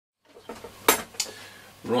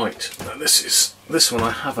Right, now this one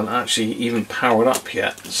I haven't actually even powered up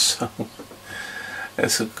yet, so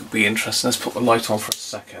this could be interesting. Let's put the light on for a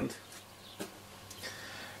second.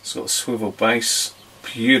 It's got a swivel base,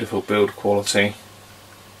 beautiful build quality,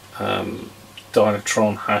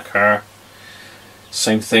 Dynatron Hacker.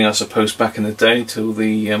 Same thing I suppose back in the day till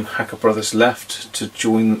the Hacker brothers left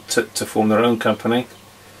to form their own company.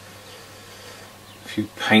 A few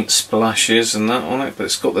paint splashes and that on it, but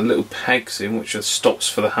it's got the little pegs in which are stops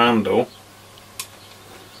for the handle.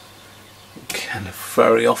 Again,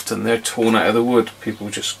 very often they're torn out of the wood. People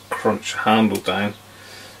just crunch the handle down.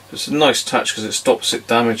 It's a nice touch because it stops it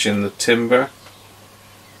damaging the timber.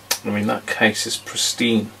 I mean, that case is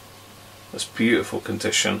pristine. That's beautiful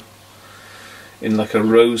condition. In like a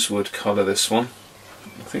rosewood colour, this one.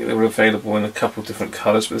 I think they were available in a couple of different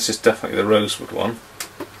colours, but this is definitely the rosewood one.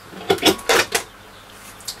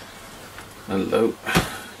 Hello.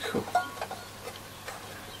 Cool.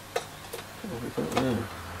 What have we got there?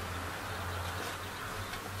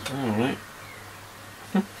 Alright.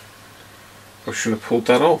 I should have pulled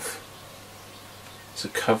that off. It's a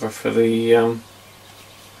cover for the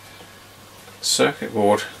circuit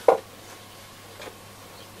board.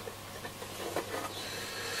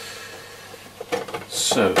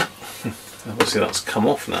 So, obviously that's come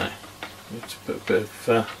off now. Let's put a bit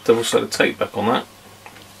of double-sided tape back on that.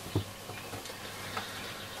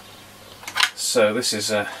 So this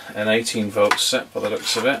is an 18-volt set by the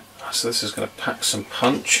looks of it. So this is going to pack some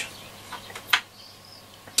punch.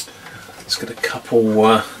 Let's get a couple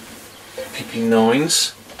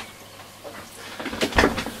PP9s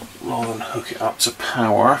rather than hook it up to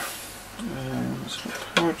power. Let's get a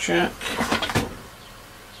power jack.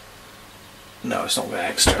 No, it's not got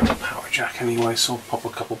an external power jack anyway, so I'll pop a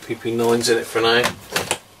couple PP9s in it for now.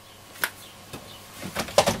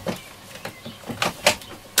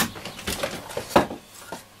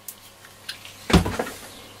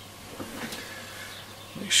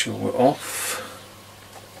 Make sure we're off.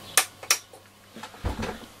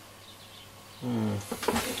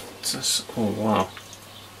 Oh wow,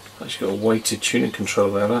 actually got a weighted tuning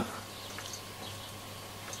control there, that.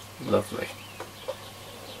 Lovely.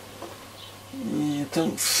 I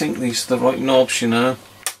don't think these are the right knobs, you know.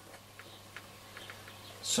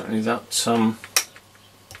 Certainly that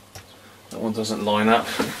one doesn't line up.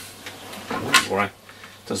 Don't worry. It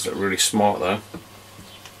does look really smart though.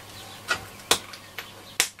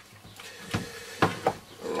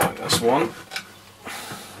 Right, that's one.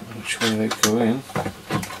 Which way they go in?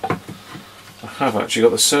 I have actually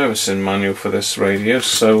got the servicing manual for this radio,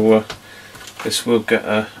 so this will get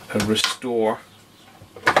a restore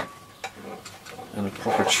and a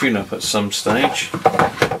proper tune-up at some stage.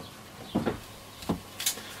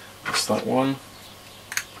 That's that one.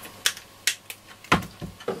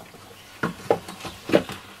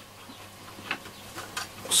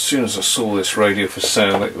 As soon as I saw this radio for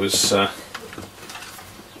sale, it was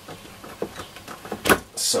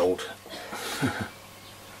sold.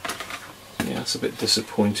 Yeah, it's a bit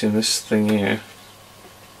disappointing, this thing here.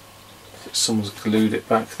 Someone's glued it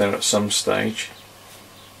back there at some stage.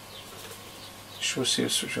 Sure, see a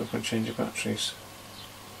switch off and change your batteries.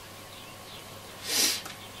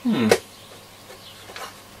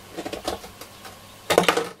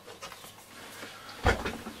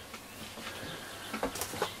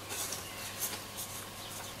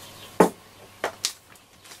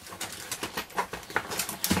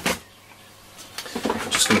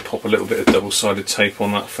 Just going to pop a little bit of double-sided tape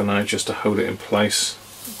on that for now, just to hold it in place.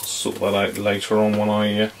 I'll sort that out later on when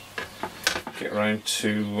I get around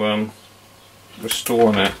to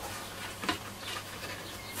restoring it.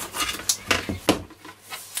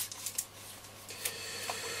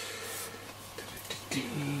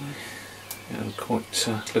 Yeah, I'm quite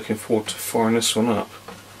looking forward to firing this one up.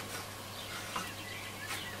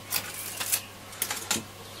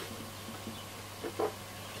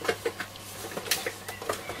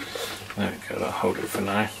 There we go, that'll hold it for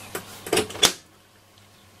now.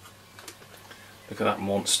 Look at that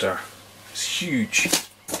monster, it's huge.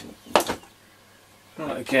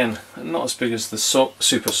 Right, again, not as big as the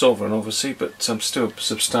Super Sovereign obviously, but still a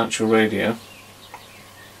substantial radio.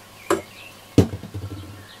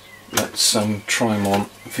 Let's try them on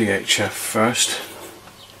VHF first.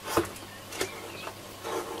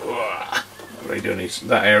 Radio needs,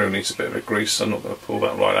 that area needs a bit of a grease, so I'm not going to pull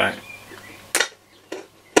that right out.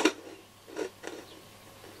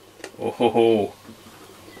 Oh ho ho!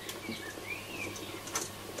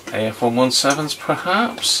 AF117s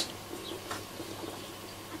perhaps?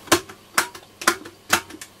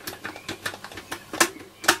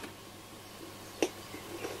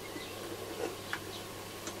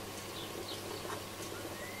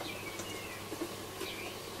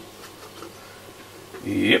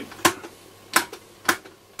 Yep.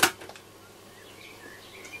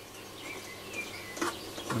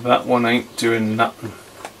 That one ain't doing nothing.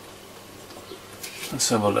 Let's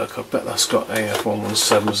have a look. I bet that's got AF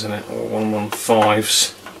 117s in it, or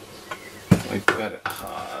 115s. I bet it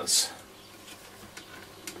has.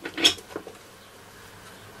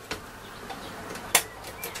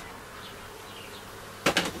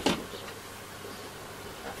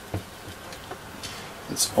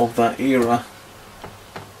 It's of that era.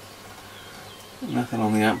 Nothing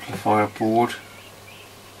on the amplifier board.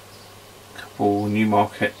 Couple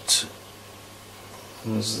Newmarket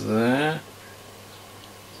ones there.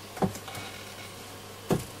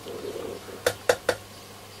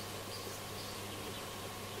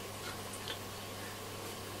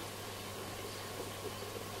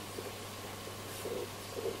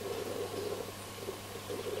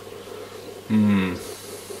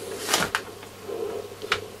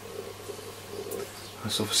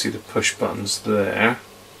 That's obviously the push buttons there.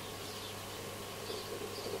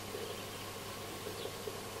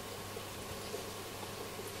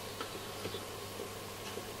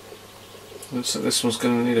 Looks like this one's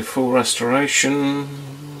going to need a full restoration.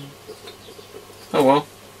 Oh well.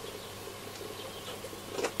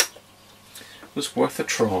 It was worth a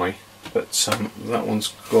try, but that one's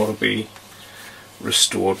got to be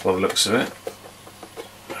restored by the looks of it.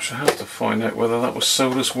 I shall have to find out whether that was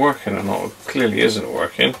sold as working or not. It clearly isn't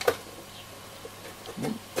working.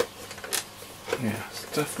 Yeah,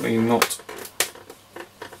 it's definitely not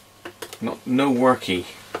no worky.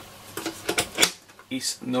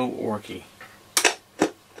 It's no worky.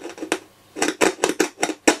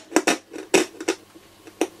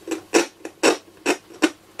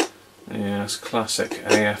 Yeah, it's classic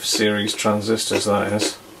AF series transistors, that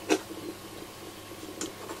is.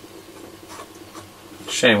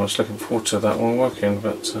 Shame, I was looking forward to that one working,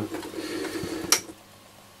 but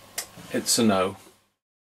it's a no.